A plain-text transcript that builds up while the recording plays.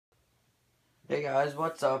Hey guys,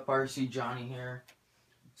 what's up? RC Johnny here.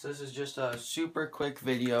 So this is just a super quick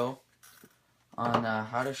video on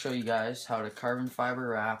how to show you guys how to carbon fiber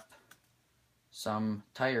wrap some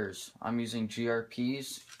tires. I'm using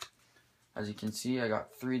GRPs. As you can see, I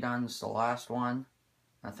got 3 done. This is the last one.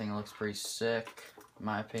 I think it looks pretty sick, in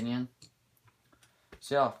my opinion.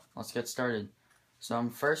 So yeah, let's get started. So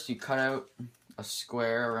first you cut out a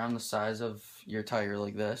square around the size of your tire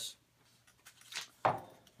like this.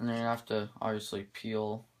 And then you have to obviously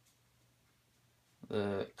peel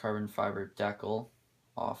the carbon fiber decal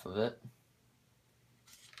off of it,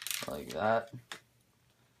 like that.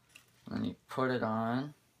 And then you put it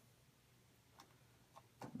on.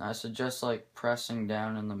 I suggest like pressing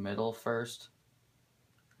down in the middle first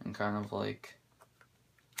and kind of like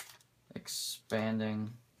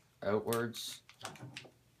expanding outwards.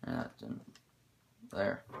 And that didn't,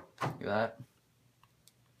 there, like that.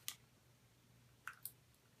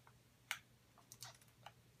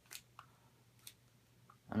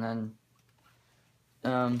 And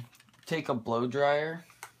then take a blow dryer,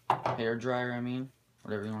 hair dryer I mean,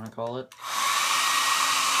 whatever you want to call it.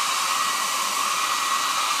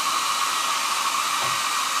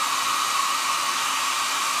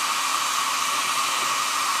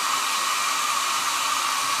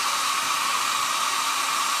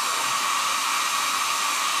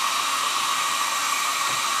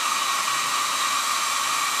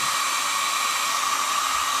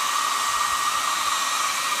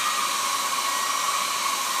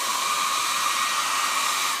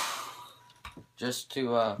 Just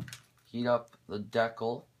to heat up the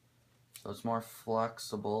decal so it's more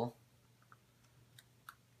flexible.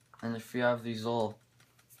 And if you have these little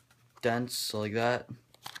dents like that,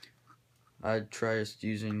 I'd try just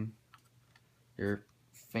using your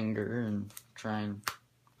finger and try and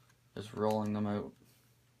just rolling them out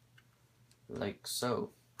like so.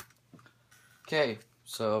 Okay,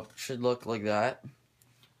 so it should look like that.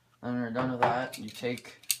 And when you're done with that, you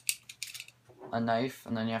take a knife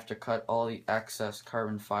and then you have to cut all the excess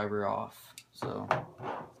carbon fiber off. So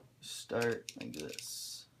start like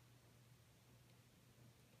this.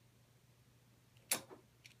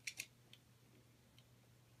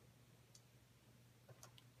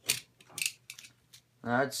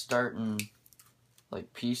 And I'd start in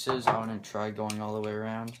like pieces. I want to try going all the way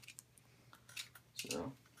around.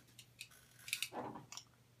 So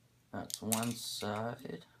that's one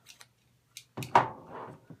side.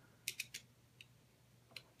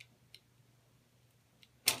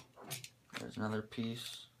 There's another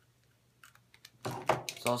piece.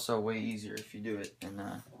 It's also way easier if you do it in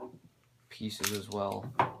pieces as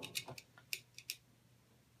well.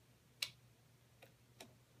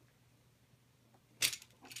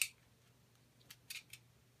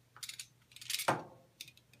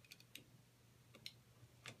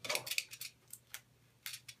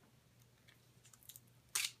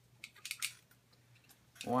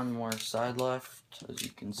 One more side left, as you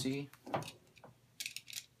can see.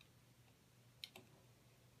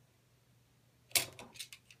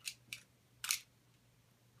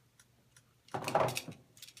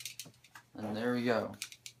 And there we go.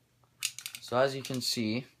 So as you can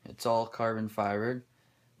see, it's all carbon fibered.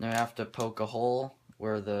 Now you have to poke a hole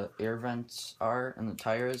where the air vents are in the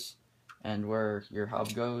tires and where your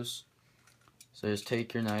hub goes. So just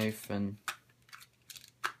take your knife and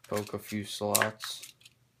poke a few slots.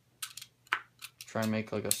 Try and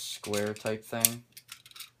make like a square type thing.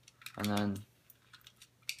 And then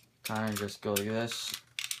kind of just go like this.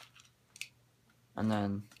 And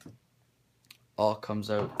then all comes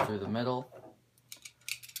out through the middle.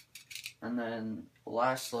 And then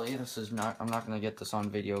lastly, this is not, I'm not going to get this on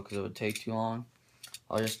video because it would take too long.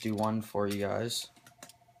 I'll just do one for you guys.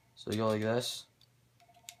 So you go like this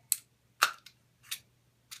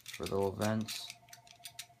for the little vents.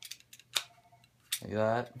 Like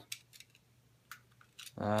that.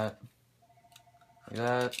 Like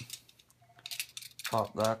that.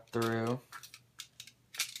 Pop that through.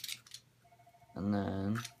 And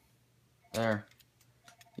then there.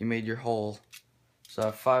 You made your hole. So I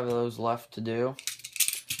have 5 of those left to do.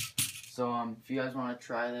 So if you guys want to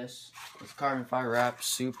try this carbon fiber wrap,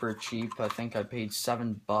 super cheap. I think I paid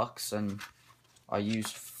 $7 and I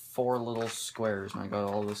used 4 little squares and I got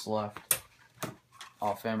all this left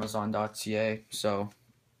off Amazon.ca. So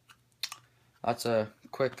that's a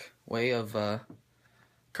quick way of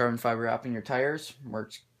carbon fiber wrapping your tires.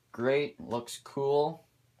 Works great, looks cool.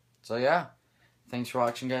 So yeah, thanks for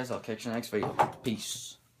watching guys. I'll catch you next video.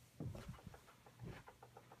 Peace.